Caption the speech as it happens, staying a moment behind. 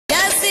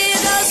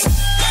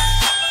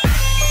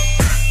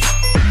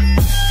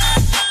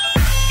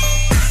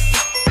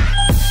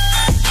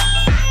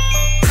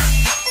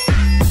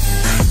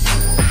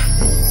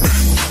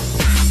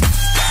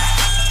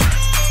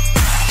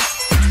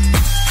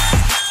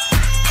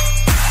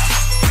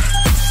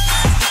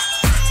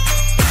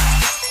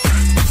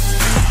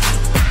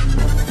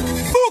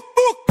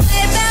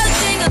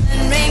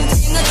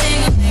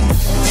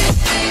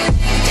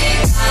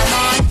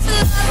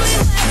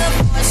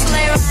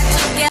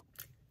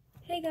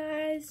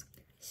Hey guys,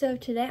 so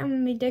today I'm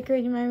going to be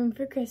decorating my room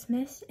for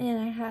Christmas, and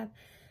I have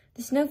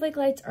the snowflake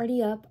lights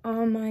already up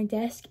on my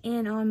desk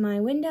and on my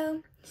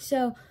window.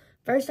 So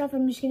first off,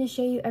 I'm just going to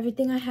show you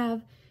everything I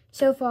have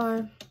so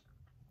far,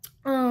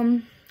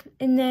 and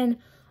then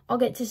I'll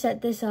get to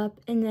set this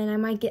up, and then I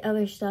might get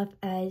other stuff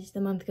as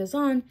the month goes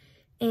on,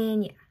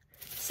 and yeah.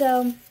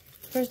 So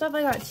first off,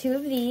 I got two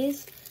of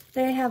these.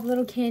 They have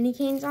little candy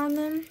canes on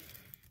them.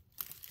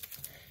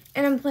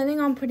 And I'm planning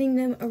on putting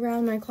them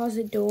around my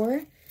closet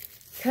door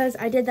because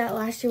I did that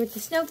last year with the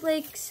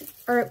snowflakes,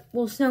 or,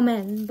 well,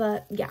 snowmen,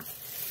 but yeah.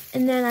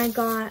 And then I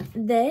got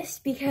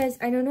this because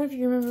I don't know if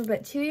you remember,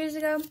 but 2 years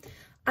ago,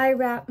 I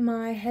wrapped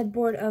my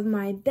headboard of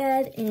my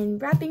bed in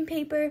wrapping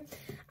paper.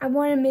 I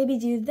want to maybe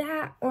do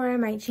that, or I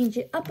might change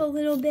it up a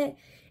little bit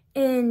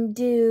and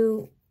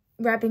do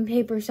wrapping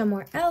paper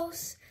somewhere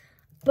else.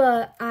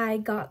 But I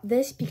got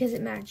this because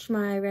it matched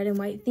my red and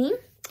white theme.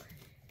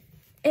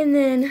 And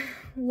then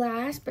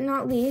last but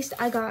not least,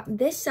 I got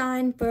this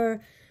sign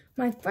for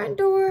my front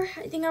door.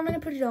 I think I'm going to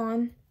put it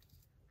on.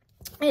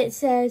 It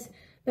says,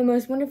 "The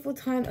most wonderful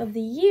time of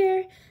the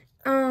year."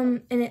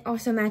 And it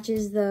also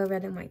matches the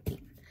red and white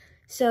theme.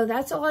 So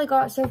that's all I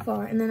got so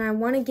far. And then I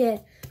want to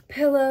get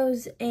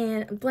pillows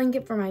and a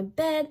blanket for my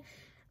bed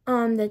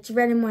that's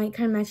red and white,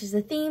 kind of matches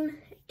the theme.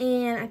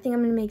 And I think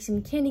I'm going to make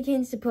some candy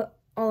canes to put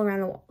all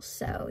around the walls.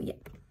 So, yeah.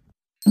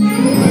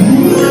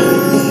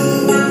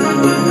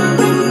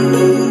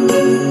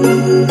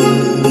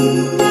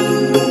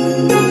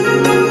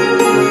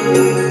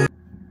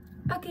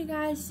 Okay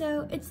guys,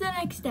 so it's the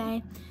next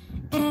day,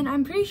 and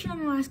I'm pretty sure in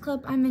the last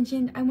clip I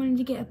mentioned I wanted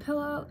to get a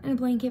pillow and a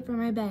blanket for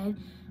my bed.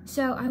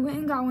 So I went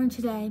and got one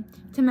today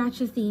to match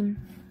the theme.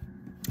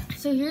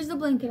 So here's the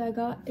blanket I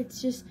got.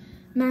 It's just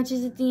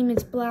matches the theme.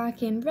 It's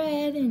black and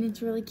red, and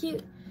it's really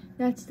cute.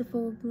 That's the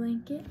full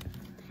blanket.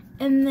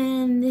 And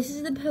then this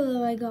is the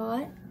pillow I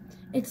got.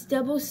 It's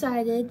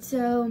double-sided,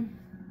 so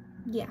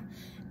yeah.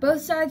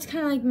 Both sides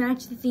kind of like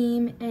match the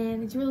theme,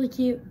 and it's really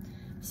cute.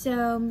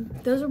 So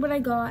those are what I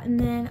got, and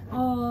then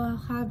I'll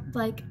have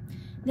like,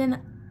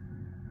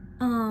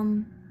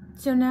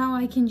 so now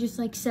I can just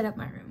like set up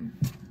my room.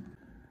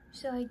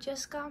 So I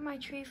just got my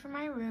tree for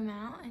my room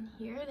out, and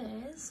here it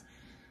is.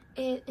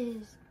 It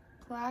is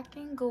black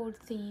and gold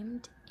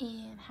themed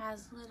and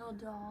has little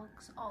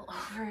dogs all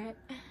over it.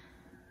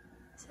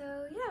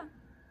 So yeah.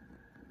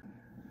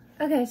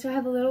 Okay, so I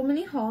have a little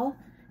mini haul,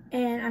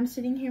 and I'm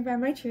sitting here by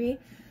my tree.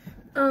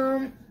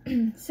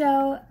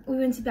 So we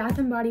went to Bath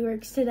and Body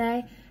Works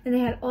today, and they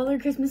had all their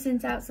Christmas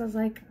scents out, so I was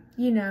like,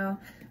 you know.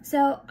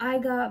 So I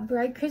got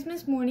Bright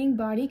Christmas Morning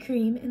Body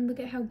Cream, and look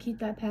at how cute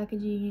that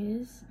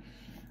packaging is.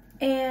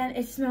 And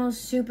it smells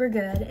super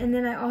good. And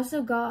then I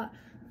also got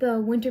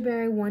the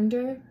Winterberry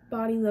Wonder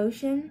Body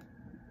Lotion.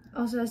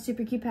 Also has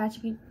super cute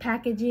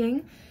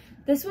packaging.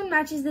 This one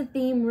matches the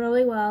theme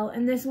really well,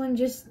 and this one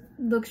just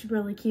looks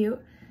really cute.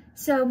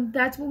 So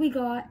that's what we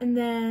got, and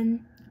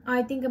then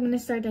I think I'm gonna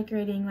start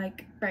decorating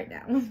like right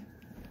now.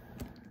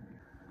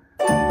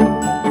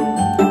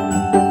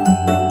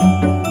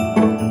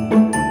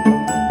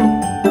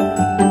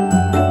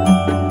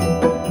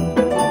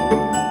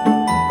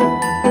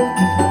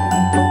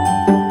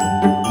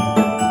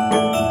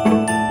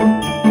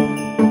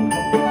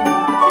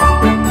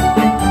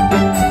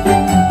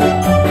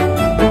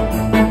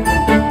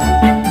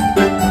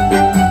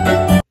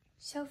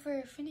 So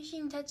for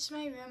finishing touch to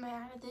my room, I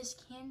added this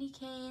candy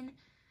cane,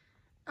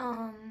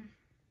 I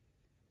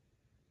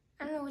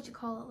don't know what you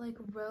call it, like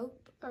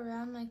rope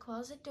around my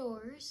closet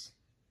doors.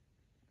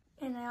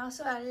 And I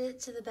also added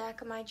it to the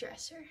back of my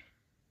dresser.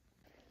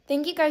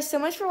 Thank you guys so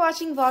much for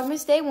watching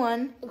Vlogmas Day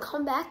 1. And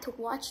come back to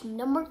watch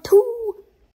number 2.